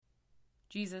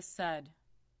Jesus said,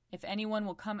 "If anyone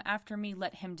will come after me,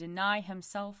 let him deny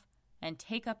himself and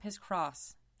take up his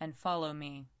cross and follow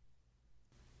me."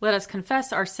 Let us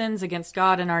confess our sins against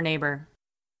God and our neighbor.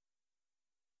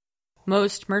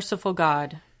 Most merciful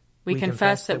God, we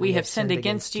confess that we have sinned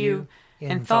against you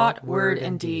in thought, word,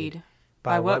 and deed,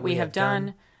 by what we have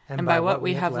done and by what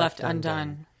we have left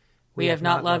undone. We have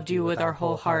not loved you with our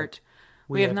whole heart.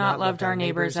 We have not loved our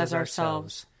neighbors as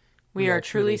ourselves. We are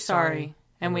truly sorry,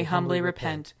 and we humbly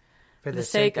repent. For the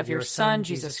sake of your Son,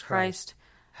 Jesus Christ,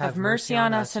 have mercy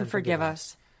on us and forgive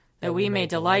us, that we may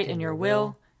delight in your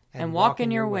will and walk in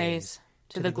your ways,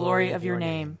 to the glory of your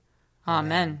name.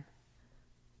 Amen.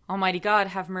 Almighty God,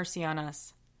 have mercy on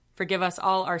us. Forgive us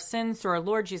all our sins through our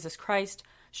Lord Jesus Christ.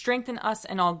 Strengthen us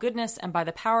in all goodness, and by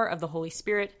the power of the Holy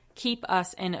Spirit, keep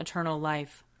us in eternal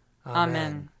life.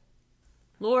 Amen.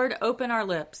 Lord, open our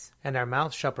lips, and our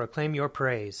mouth shall proclaim your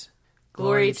praise.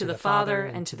 Glory to the Father,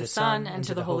 and to the Son, and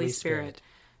to the Holy Spirit,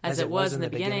 as it was in the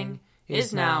beginning,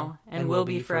 is now, and will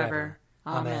be forever.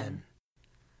 Amen.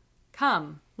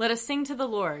 Come, let us sing to the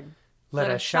Lord.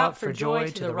 Let us shout for joy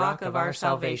to the rock of our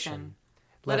salvation.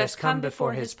 Let us come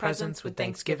before his presence with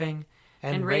thanksgiving,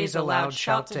 and raise a loud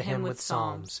shout to him with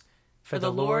psalms. For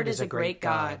the Lord is a great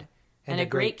God, and a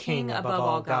great King above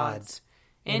all gods.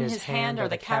 In his hand are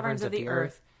the caverns of the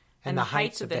earth, and the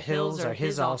heights of the hills are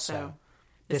his also.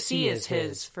 The sea is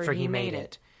his, for he made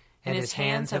it, and his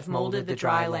hands have molded the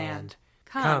dry land.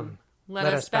 Come,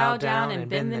 let us bow down and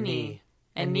bend the knee,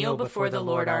 and kneel before the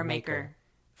Lord our Maker.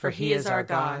 For he is our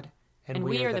God, and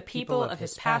we are the people of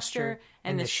his pasture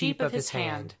and the sheep of his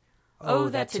hand. Oh,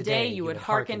 that today you would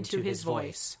hearken to his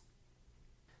voice.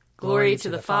 Glory to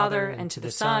the Father, and to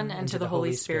the Son, and to the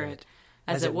Holy Spirit,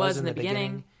 as it was in the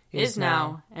beginning, is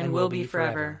now, and will be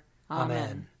forever.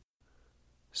 Amen.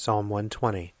 Psalm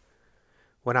 120.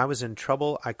 When I was in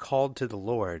trouble, I called to the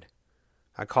Lord.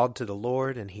 I called to the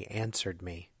Lord, and he answered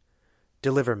me.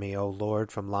 Deliver me, O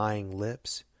Lord, from lying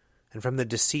lips, and from the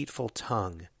deceitful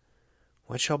tongue.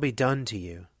 What shall be done to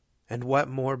you, and what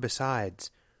more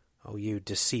besides, O you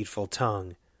deceitful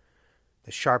tongue?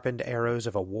 The sharpened arrows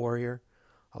of a warrior,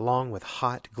 along with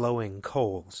hot glowing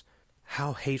coals.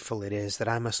 How hateful it is that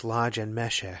I must lodge in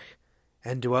Meshech,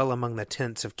 and dwell among the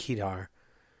tents of Kedar.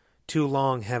 Too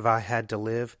long have I had to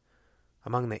live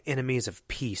among the enemies of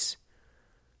peace.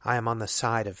 I am on the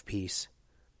side of peace,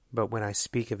 but when I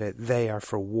speak of it, they are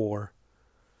for war.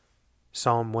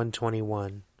 Psalm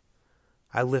 121.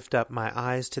 I lift up my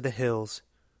eyes to the hills.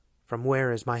 From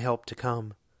where is my help to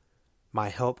come? My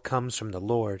help comes from the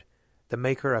Lord, the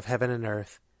maker of heaven and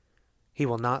earth. He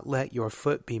will not let your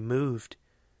foot be moved,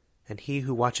 and he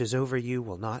who watches over you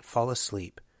will not fall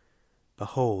asleep.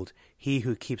 Behold, he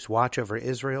who keeps watch over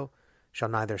Israel shall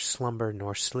neither slumber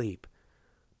nor sleep.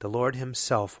 The Lord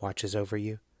himself watches over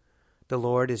you. The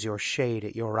Lord is your shade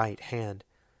at your right hand,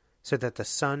 so that the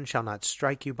sun shall not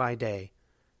strike you by day,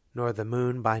 nor the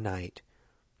moon by night.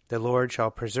 The Lord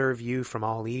shall preserve you from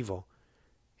all evil.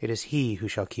 It is he who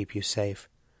shall keep you safe.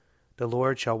 The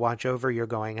Lord shall watch over your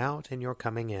going out and your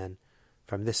coming in,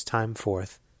 from this time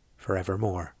forth,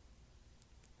 forevermore.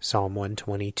 Psalm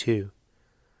 122.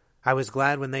 I was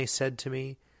glad when they said to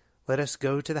me, Let us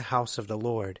go to the house of the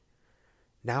Lord.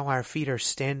 Now our feet are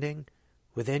standing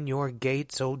within your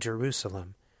gates, O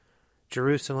Jerusalem.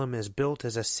 Jerusalem is built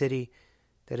as a city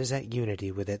that is at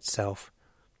unity with itself,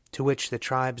 to which the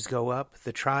tribes go up,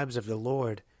 the tribes of the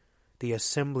Lord, the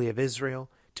assembly of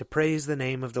Israel, to praise the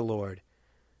name of the Lord.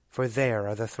 For there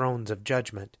are the thrones of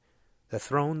judgment, the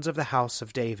thrones of the house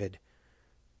of David.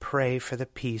 Pray for the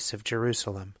peace of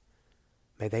Jerusalem.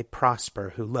 May they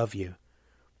prosper who love you.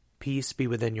 Peace be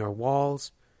within your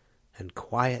walls, and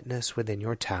quietness within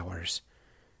your towers.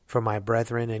 For my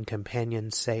brethren and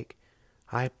companions' sake,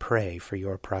 I pray for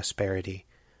your prosperity.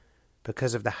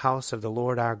 Because of the house of the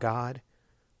Lord our God,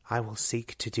 I will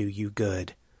seek to do you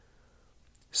good.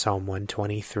 Psalm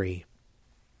 123.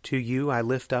 To you I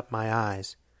lift up my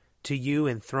eyes, to you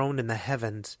enthroned in the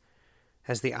heavens.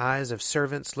 As the eyes of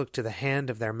servants look to the hand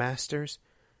of their masters,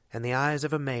 and the eyes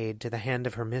of a maid to the hand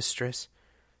of her mistress,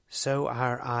 so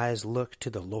our eyes look to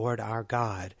the Lord our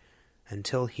God,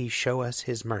 until he show us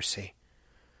his mercy.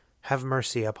 Have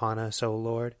mercy upon us, O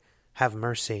Lord, have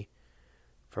mercy,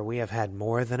 for we have had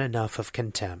more than enough of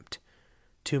contempt,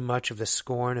 too much of the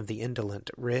scorn of the indolent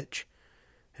rich,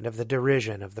 and of the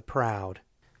derision of the proud.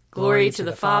 Glory to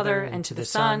the Father, and to the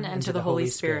Son, and to the Holy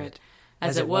Spirit,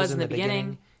 as it was in the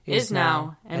beginning, is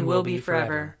now, and will be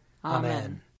forever.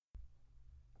 Amen.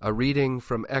 A reading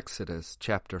from Exodus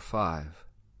chapter 5.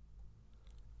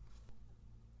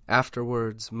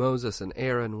 Afterwards Moses and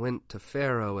Aaron went to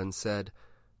Pharaoh and said,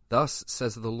 Thus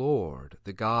says the Lord,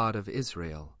 the God of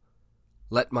Israel,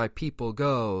 Let my people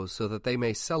go, so that they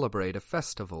may celebrate a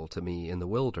festival to me in the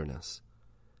wilderness.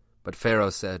 But Pharaoh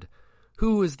said,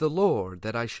 Who is the Lord,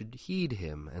 that I should heed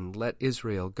him and let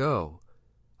Israel go?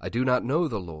 I do not know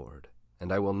the Lord,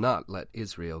 and I will not let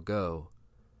Israel go.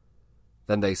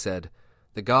 Then they said,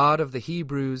 The God of the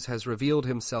Hebrews has revealed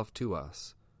himself to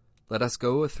us. Let us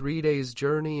go a 3 days'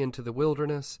 journey into the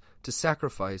wilderness to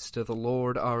sacrifice to the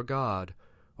Lord our God,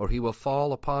 or he will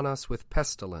fall upon us with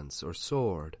pestilence or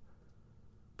sword.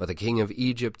 But the king of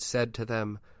Egypt said to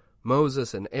them,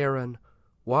 Moses and Aaron,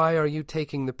 why are you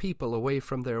taking the people away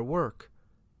from their work?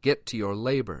 Get to your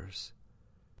labors.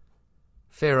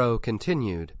 Pharaoh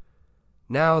continued,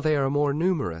 Now they are more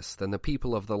numerous than the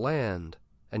people of the land,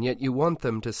 and yet you want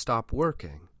them to stop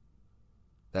working.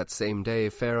 That same day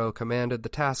Pharaoh commanded the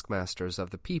taskmasters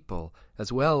of the people,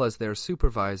 as well as their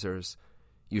supervisors,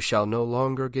 You shall no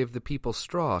longer give the people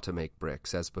straw to make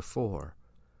bricks as before.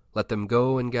 Let them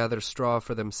go and gather straw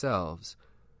for themselves.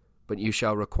 But you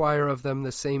shall require of them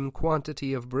the same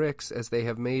quantity of bricks as they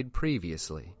have made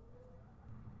previously.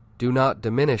 Do not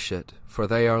diminish it, for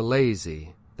they are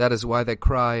lazy. That is why they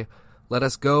cry, Let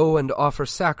us go and offer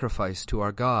sacrifice to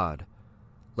our God.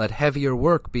 Let heavier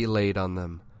work be laid on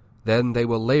them. Then they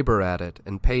will labor at it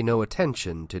and pay no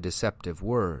attention to deceptive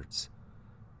words.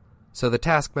 So the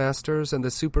taskmasters and the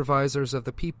supervisors of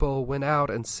the people went out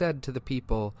and said to the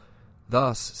people,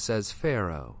 Thus says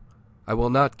Pharaoh, I will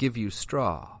not give you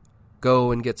straw.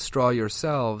 Go and get straw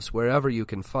yourselves wherever you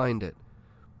can find it,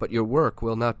 but your work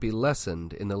will not be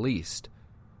lessened in the least.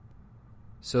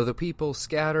 So the people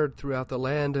scattered throughout the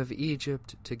land of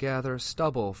Egypt to gather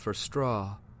stubble for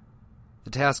straw. The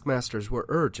taskmasters were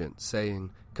urgent,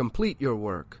 saying, Complete your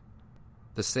work,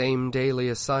 the same daily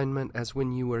assignment as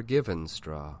when you were given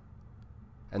straw.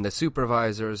 And the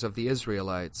supervisors of the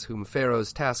Israelites, whom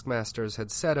Pharaoh's taskmasters had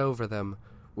set over them,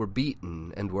 were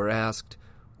beaten and were asked,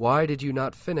 Why did you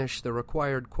not finish the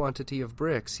required quantity of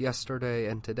bricks yesterday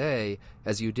and today,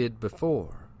 as you did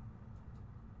before?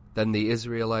 Then the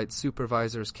Israelite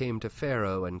supervisors came to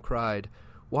Pharaoh and cried,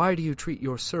 Why do you treat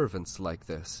your servants like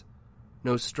this?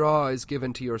 No straw is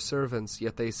given to your servants,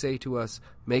 yet they say to us,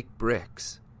 Make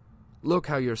bricks. Look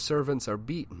how your servants are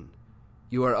beaten.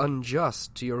 You are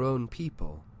unjust to your own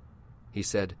people. He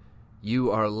said,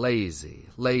 You are lazy,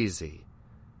 lazy.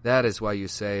 That is why you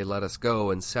say, Let us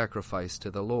go and sacrifice to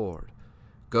the Lord.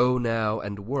 Go now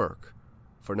and work,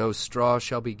 for no straw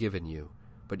shall be given you,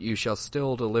 but you shall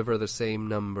still deliver the same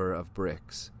number of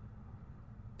bricks.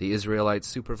 The Israelite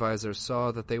supervisors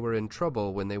saw that they were in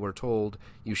trouble when they were told,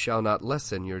 You shall not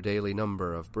lessen your daily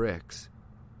number of bricks.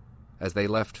 As they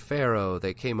left Pharaoh,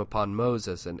 they came upon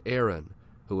Moses and Aaron,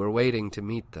 who were waiting to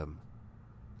meet them.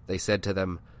 They said to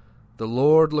them, The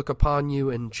Lord look upon you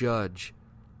and judge.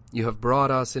 You have brought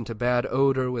us into bad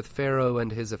odor with Pharaoh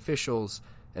and his officials,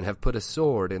 and have put a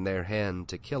sword in their hand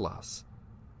to kill us.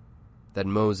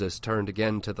 Then Moses turned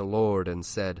again to the Lord and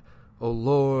said, O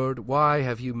Lord, why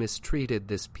have you mistreated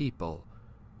this people?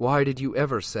 Why did you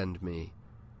ever send me?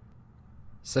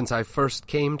 Since I first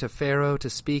came to Pharaoh to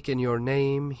speak in your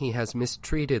name, he has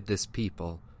mistreated this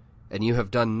people, and you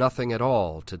have done nothing at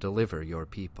all to deliver your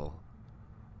people.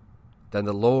 Then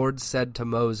the Lord said to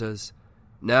Moses,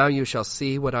 Now you shall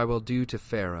see what I will do to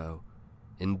Pharaoh.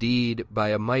 Indeed, by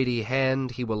a mighty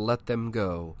hand he will let them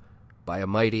go. By a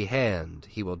mighty hand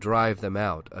he will drive them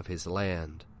out of his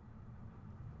land.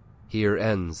 Here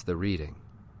ends the reading.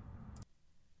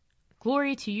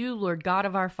 Glory to you, Lord God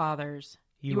of our fathers.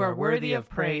 You are worthy of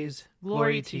praise.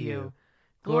 Glory to you.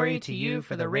 Glory to you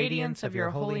for the radiance of your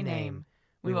holy name.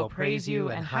 We will praise you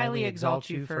and highly exalt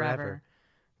you forever.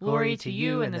 Glory to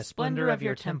you in the splendor of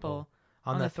your temple.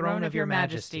 On the throne of your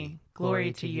majesty,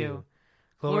 glory to you.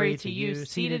 Glory to you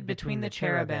seated between the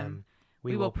cherubim.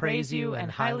 We will praise you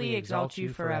and highly exalt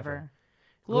you forever.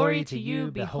 Glory to you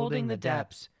beholding the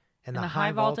depths. In the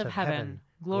high vault of heaven,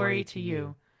 glory to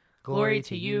you. Glory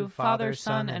to you, Father,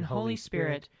 Son, and Holy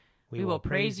Spirit. We will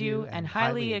praise you and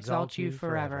highly exalt you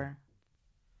forever.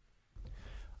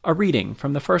 A reading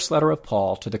from the first letter of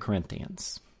Paul to the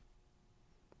Corinthians.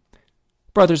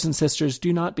 Brothers and sisters,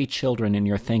 do not be children in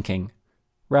your thinking.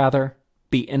 Rather,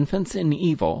 be infants in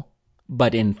evil,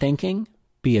 but in thinking,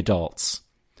 be adults.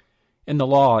 In the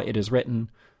law it is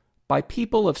written, By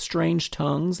people of strange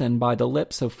tongues and by the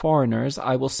lips of foreigners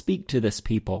I will speak to this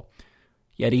people.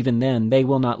 Yet even then they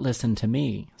will not listen to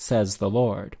me, says the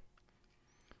Lord.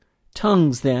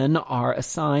 Tongues, then, are a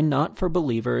sign not for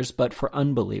believers but for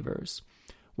unbelievers,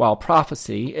 while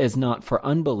prophecy is not for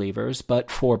unbelievers but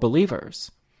for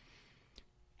believers.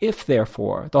 If,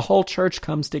 therefore, the whole church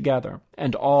comes together,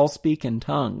 and all speak in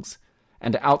tongues,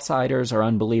 and outsiders or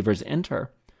unbelievers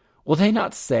enter, will they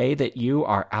not say that you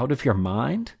are out of your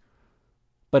mind?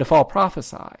 But if all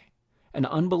prophesy, an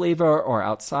unbeliever or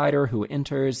outsider who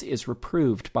enters is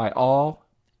reproved by all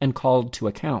and called to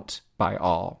account by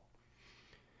all.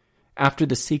 After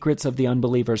the secrets of the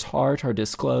unbeliever's heart are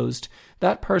disclosed,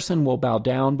 that person will bow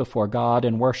down before God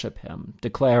and worship him,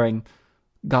 declaring,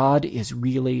 God is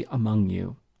really among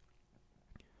you.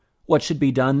 What should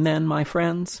be done then, my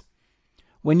friends?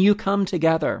 When you come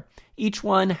together, each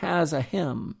one has a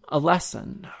hymn, a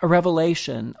lesson, a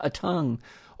revelation, a tongue,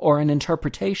 or an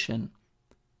interpretation.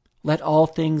 Let all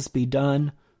things be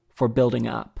done for building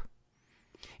up.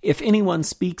 If anyone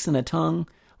speaks in a tongue,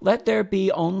 let there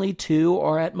be only 2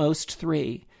 or at most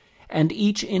 3, and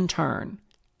each in turn,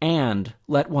 and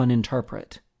let one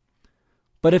interpret.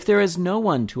 But if there is no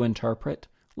one to interpret,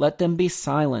 let them be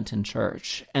silent in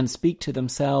church, and speak to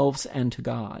themselves and to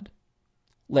God.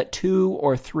 Let 2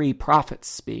 or 3 prophets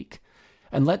speak,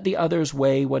 and let the others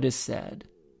weigh what is said.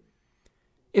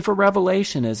 If a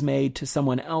revelation is made to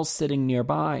someone else sitting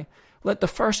nearby, let the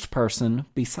first person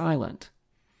be silent.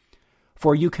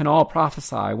 For you can all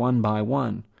prophesy one by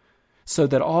one, so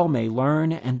that all may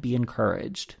learn and be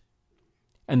encouraged.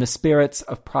 And the spirits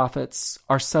of prophets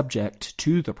are subject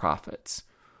to the prophets,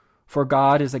 for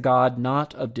God is a God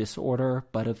not of disorder,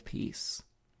 but of peace.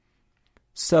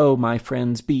 So, my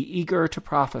friends, be eager to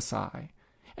prophesy,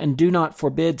 and do not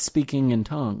forbid speaking in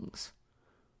tongues.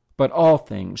 But all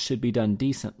things should be done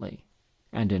decently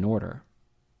and in order.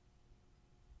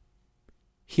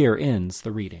 Here ends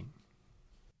the reading.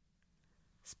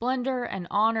 Splendor and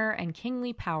honor and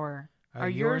kingly power are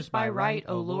yours by right,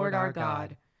 O Lord our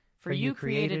God, for you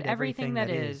created everything that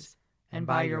is, and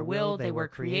by your will they were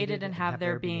created and have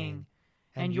their being.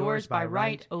 And yours by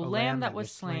right, O Lamb that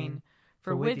was slain,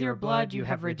 for with your blood you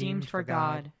have redeemed for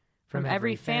God, from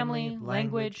every family,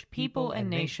 language, people, and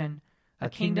nation, a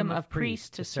kingdom of priests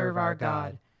to serve our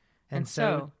God. And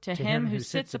so, to him who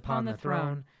sits upon the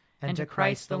throne, and to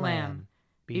Christ the Lamb,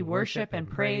 be worship and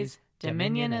praise,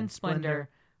 dominion and splendor,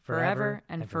 forever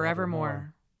and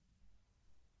forevermore.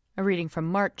 A reading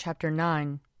from Mark chapter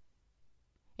 9.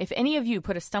 If any of you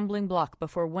put a stumbling block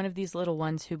before one of these little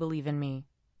ones who believe in me,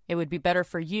 it would be better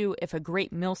for you if a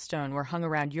great millstone were hung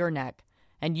around your neck,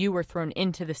 and you were thrown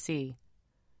into the sea.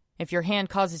 If your hand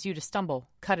causes you to stumble,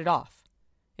 cut it off.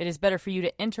 It is better for you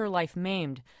to enter life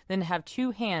maimed than to have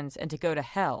 2 hands and to go to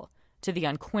hell, to the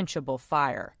unquenchable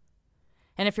fire.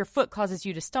 And if your foot causes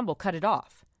you to stumble, cut it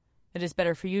off. It is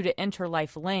better for you to enter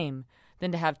life lame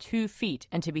than to have 2 feet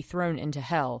and to be thrown into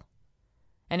hell.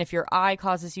 And if your eye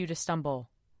causes you to stumble,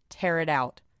 tear it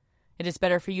out. It is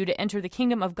better for you to enter the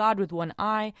kingdom of God with 1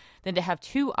 eye than to have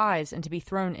 2 eyes and to be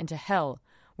thrown into hell,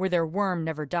 where their worm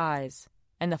never dies,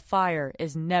 and the fire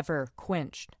is never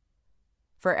quenched.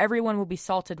 For everyone will be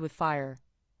salted with fire.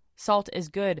 Salt is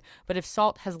good, but if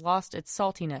salt has lost its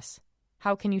saltiness,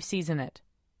 how can you season it?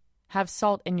 Have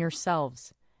salt in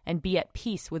yourselves, and be at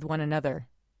peace with one another.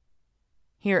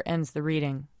 Here ends the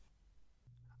reading.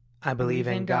 I believe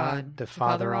in God, the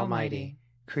Father Almighty,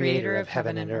 creator of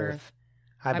heaven and earth.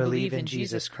 I believe in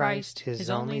Jesus Christ, his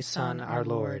only Son, our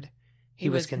Lord. He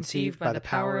was conceived by the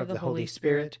power of the Holy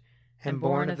Spirit and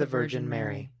born of the Virgin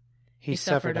Mary. He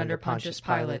suffered under Pontius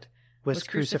Pilate, was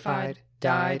crucified,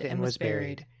 died, and was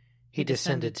buried. He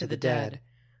descended to the dead.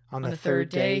 On the 3rd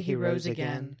day he rose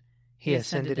again. He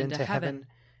ascended into heaven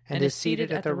and is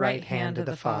seated at the right hand of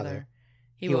the Father.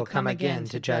 He will come again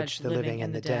to judge the living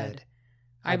and the dead.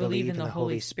 I believe in the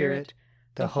Holy Spirit,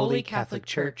 the Holy Catholic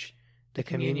Church, the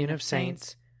communion of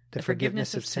saints, the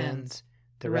forgiveness of sins,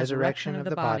 the resurrection of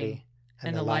the body,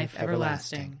 and the life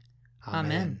everlasting.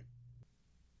 Amen.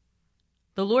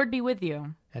 The Lord be with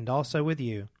you. And also with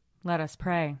you. Let us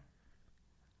pray.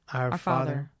 Our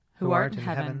Father, who art in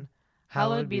heaven,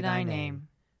 hallowed be thy name.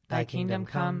 Thy kingdom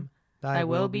come, thy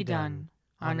will be done,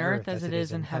 on earth as it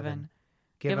is in heaven.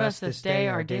 Give us this day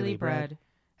our daily bread,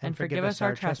 and forgive us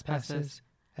our trespasses,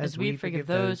 as we forgive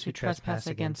those who trespass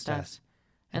against us.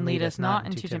 And lead us not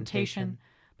into temptation,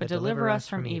 but deliver us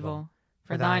from evil.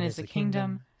 For thine is the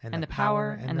kingdom, and the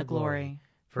power, and the glory,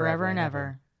 forever and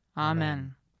ever.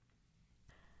 Amen.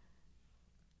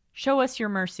 Show us your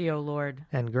mercy, O Lord.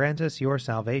 And grant us your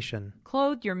salvation.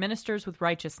 Clothe your ministers with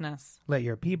righteousness. Let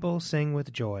your people sing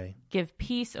with joy. Give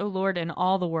peace, O Lord, in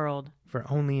all the world. For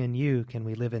only in you can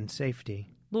we live in safety.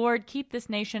 Lord, keep this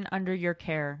nation under your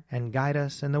care. And guide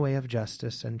us in the way of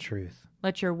justice and truth.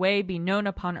 Let your way be known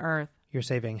upon earth. Your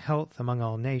saving health among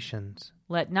all nations.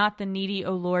 Let not the needy,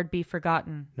 O Lord, be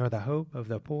forgotten. Nor the hope of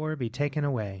the poor be taken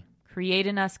away. Create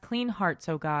in us clean hearts,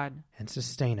 O God. And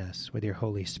sustain us with your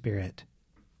Holy Spirit.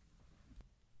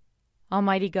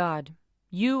 Almighty God,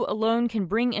 You alone can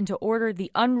bring into order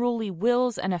the unruly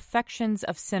wills and affections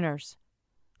of sinners.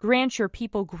 Grant your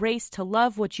people grace to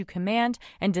love what you command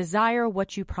and desire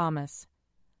what you promise,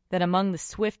 that among the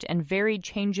swift and varied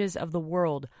changes of the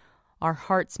world, our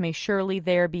hearts may surely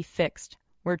there be fixed,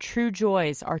 where true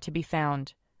joys are to be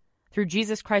found. Through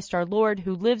Jesus Christ our Lord,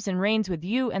 who lives and reigns with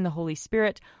you and the Holy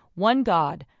Spirit, one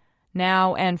God,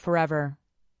 now and forever.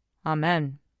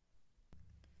 Amen.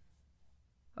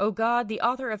 O God, the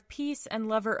author of peace and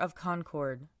lover of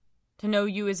concord, to know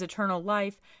you is eternal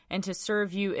life, and to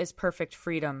serve you is perfect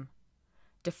freedom.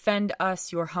 Defend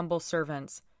us, your humble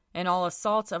servants, in all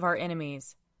assaults of our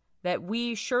enemies, that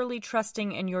we, surely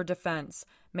trusting in your defense,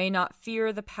 may not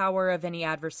fear the power of any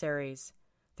adversaries.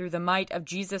 Through the might of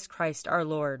Jesus Christ our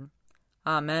Lord.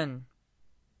 Amen.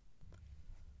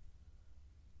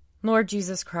 Lord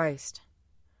Jesus Christ,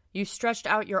 you stretched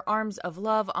out your arms of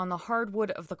love on the hard wood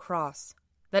of the cross,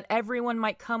 that everyone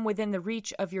might come within the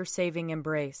reach of your saving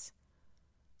embrace.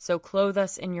 So clothe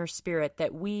us in your Spirit,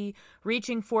 that we,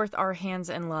 reaching forth our hands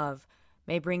in love,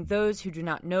 may bring those who do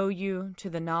not know you to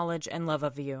the knowledge and love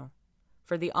of you.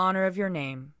 For the honor of your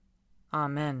name.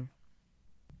 Amen.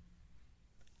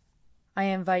 I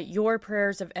invite your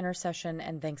prayers of intercession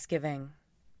and thanksgiving.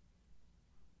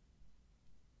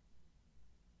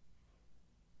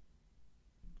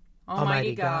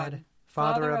 Almighty God,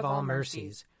 Father of all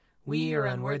mercies, we, your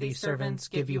unworthy servants,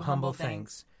 give you humble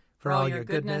thanks for all your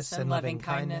goodness and loving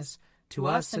kindness to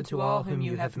us and to all whom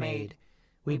you have made.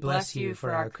 We bless you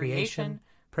for our creation,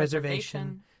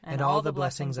 preservation, and all the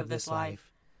blessings of this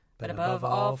life, but above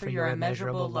all for your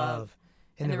immeasurable love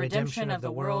in the redemption of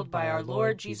the world by our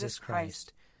Lord Jesus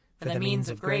Christ, for the means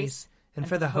of grace and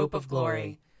for the hope of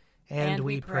glory. And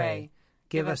we pray,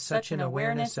 give us such an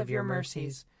awareness of your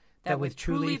mercies, that with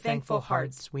truly thankful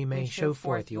hearts we may show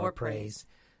forth your praise,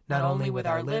 not only with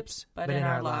our lips, but in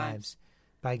our lives,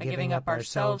 by giving up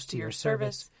ourselves to your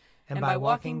service, and by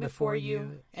walking before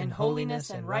you in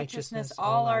holiness and righteousness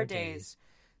all our days,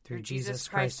 through Jesus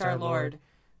Christ our Lord,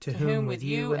 to whom with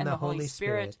you and the Holy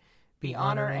Spirit be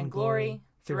honor and glory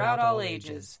throughout all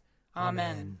ages.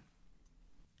 Amen.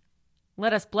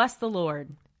 Let us bless the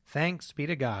Lord. Thanks be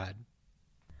to God.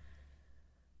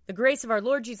 The grace of our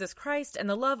Lord Jesus Christ and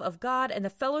the love of God and the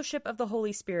fellowship of the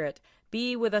Holy Spirit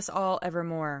be with us all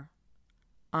evermore.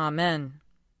 Amen.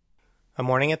 A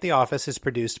Morning at the Office is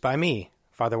produced by me,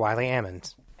 Father Wiley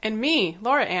Ammons. And me,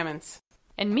 Laura Ammons.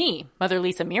 And me, Mother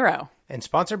Lisa Meirow. And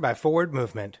sponsored by Forward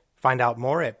Movement. Find out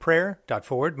more at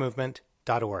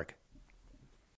prayer.forwardmovement.org.